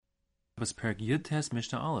Was Perak Yud Tes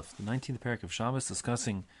Mishnah Aleph, the 19th parak of Shabbos,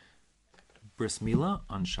 discussing bris milah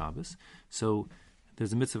on Shabbos. So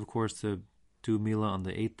there's a mitzvah, of course, to do milah on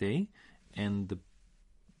the 8th day, and the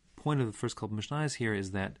point of the first couple of Mishnahs here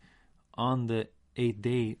is that on the 8th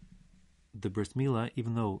day, the bris milah,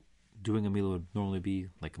 even though doing a milah would normally be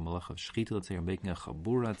like a malach of shechita, let's say, or making a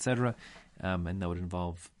chabura, etc., and that would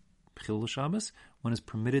involve chilul Shabbos, one is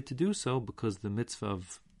permitted to do so because the mitzvah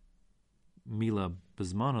of milah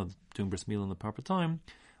bezmano, doing bris milah in the proper time,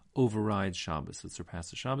 overrides Shabbos. It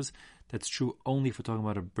surpasses Shabbos. That's true only if we're talking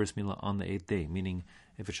about a bris milah on the 8th day, meaning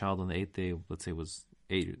if a child on the 8th day, let's say, was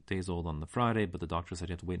 8 days old on the Friday, but the doctor said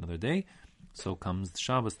you have to wait another day, so comes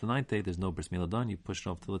Shabbos, the 9th day, there's no bris milah done, you push it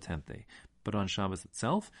off till the 10th day. But on Shabbos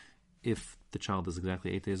itself, if the child is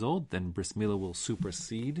exactly 8 days old, then bris milah will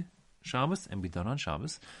supersede Shabbos and be done on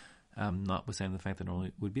Shabbos, notwithstanding the fact that normally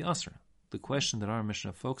it would be usher. The question that our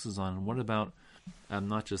Mishnah focuses on, what about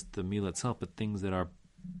not just the milah itself, but things that are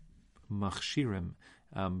machshirim,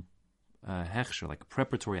 hechsher, like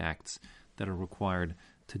preparatory acts that are required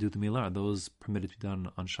to do the milah, are those permitted to be done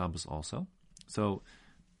on Shabbos also? So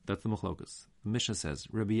that's the machlokas. The Mishnah says,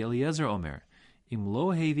 Rabbi Eliezer Omer, Im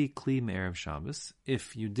lo hevi kli me'erev Shabbos,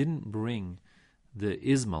 if you didn't bring the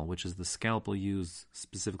izmal, which is the scalpel used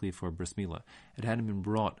specifically for bris milah, it hadn't been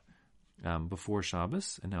brought before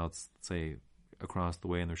Shabbos, and now it's, say, across the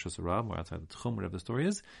way in the Rosh Hashanah or outside the Tchum, whatever the story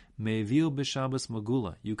is, me'evil b'Shabbos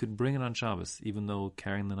magula, you could bring it on Shabbos, even though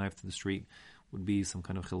carrying the knife to the street would be some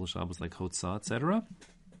kind of chilul Shabbos like chotzah, etc.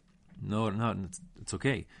 No, it's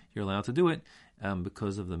okay. You're allowed to do it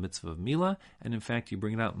because of the mitzvah of milah, and in fact, you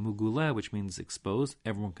bring it out mugula, which means exposed.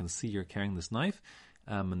 Everyone can see you're carrying this knife,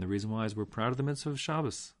 and the reason why is we're proud of the mitzvah of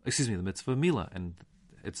Shabbos. The mitzvah of milah, and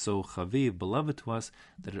it's so chaviv, beloved to us,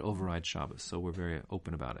 that it overrides Shabbos. So we're very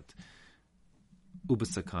open about it.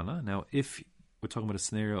 Ubasakana. Now, if we're talking about a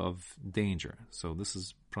scenario of danger, so this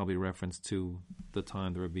is probably a reference to the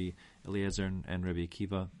time the Rabbi Eliezer and Rabbi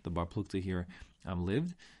Akiva, the Bar Plukta here,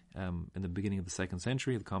 lived. In the beginning of the 2nd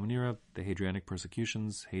century, the Common Era, the Hadrianic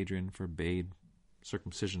persecutions, Hadrian forbade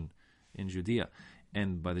circumcision in Judea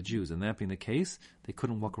and by the Jews. And that being the case, they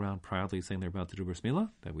couldn't walk around proudly saying they're about to do bris milah.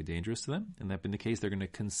 That would be dangerous to them. And that being the case, they're going to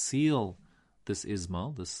conceal this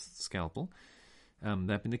izmal, this scalpel.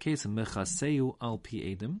 That being the case, mechaseu al pi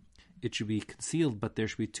edim, it should be concealed, but there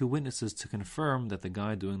should be 2 witnesses to confirm that the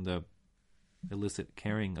guy doing the illicit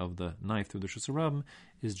carrying of the knife through the Rosh Hashanah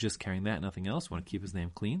is just carrying that, nothing else. We want to keep his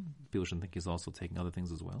name clean. People shouldn't think he's also taking other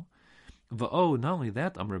things as well. Va'o, not only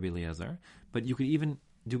that, Rabbi Eliezer, but you could even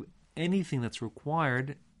do anything that's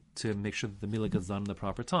required to make sure that the milah gets done in the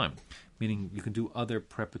proper time. Meaning you can do other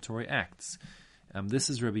preparatory acts. This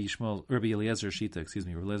is Rabbi Eliezer Shita,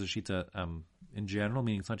 Rabbi Eliezer Shita in general,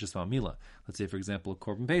 meaning it's not just about milah. Let's say, for example,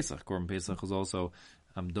 Korban Pesach. Korban Pesach is also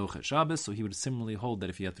Dochet Shabbos, so he would similarly hold that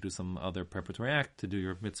if you have to do some other preparatory act to do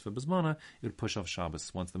your mitzvah bezmana, it would push off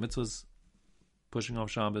Shabbos. Once the mitzvah's pushing off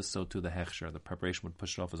Shabbos, so to the hechsher, the preparation would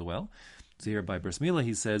push it off as well. So here by bris milah,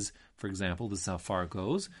 he says, for example, this is how far it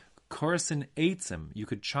goes. Korsin eitzim, you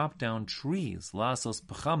could chop down trees, lasos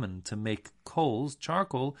pechamin, to make coals,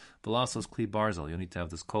 charcoal, velasos kli barzel. You'll need to have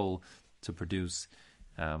this coal to produce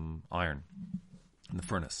iron in the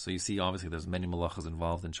furnace. So you see, obviously, there's many malachas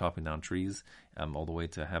involved in chopping down trees, all the way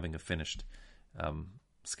to having a finished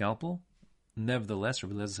scalpel. Nevertheless,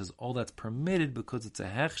 Rabbi Eliezer says all that's permitted because it's a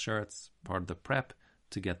hechsher, it's part of the prep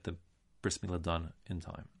to get the bris milah done in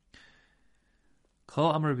time.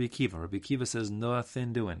 Kol Amar Rabbi Akiva. Rabbi Akiva says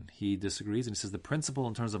nothing doing. He disagrees, and he says the principle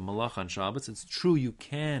in terms of malacha on Shabbos, it's true you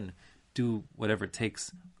can do whatever it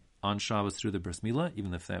takes on Shabbos through the bris milah,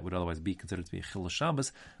 even if that would otherwise be considered to be a chilul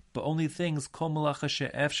Shabbos, but only things kol malacha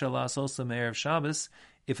she'efshar la'asos me'erev Shabbos,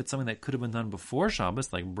 if it's something that could have been done before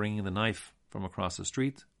Shabbos, like bringing the knife from across the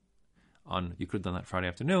street, you could have done that Friday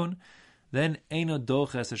afternoon, then eino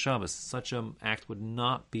doches Shabbos. Such an act would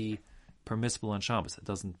not be permissible on Shabbos. It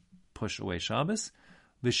doesn't push away Shabbos.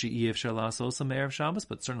 V'she'efshar la'asos me'erev Shabbos,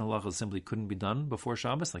 but certain halachas simply couldn't be done before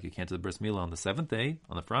Shabbos, like you can't do the bris milah on the 7th day,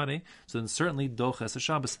 on the Friday. So then certainly doches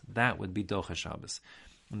Shabbos, that would be doches Shabbos.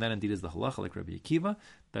 And that indeed is the halacha, like Rabbi Akiva,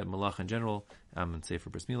 that malacha in general, and say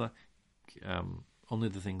for bris milah, only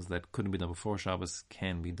the things that couldn't be done before Shabbos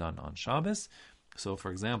can be done on Shabbos. So,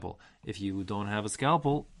 for example, if you don't have a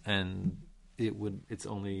scalpel and it's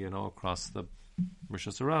only across the Rosh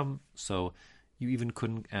Hashanah, so you even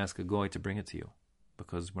couldn't ask a goy to bring it to you,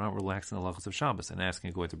 because we're not relaxing the halachas of Shabbos, and asking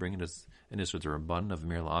a goy to bring it is an isur d'rabbanan of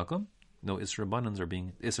mir la'akum. No, isur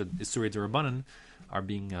d'rabbanan are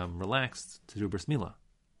being relaxed to do bris milah.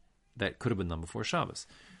 That could have been done before Shabbos.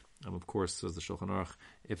 Of course, says the Shulchan Aruch,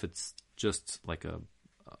 if it's just like a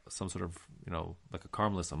some sort of, like a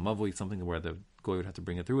karmelis, a mavui, something where the goy would have to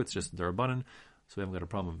bring it through. It's just derabanan. So we haven't got a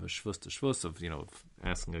problem of a shvus to shvus, of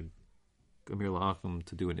asking a Amir La'akum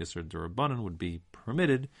to do an Isser derabanan would be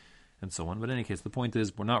permitted, and so on. But in any case, the point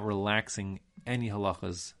is, we're not relaxing any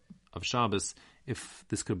halachas of Shabbos if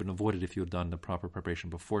this could have been avoided if you had done the proper preparation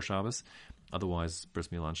before Shabbos. Otherwise, bris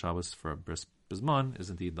milah on Shabbos for bris bisman is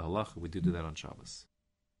indeed the halacha. We do that on Shabbos.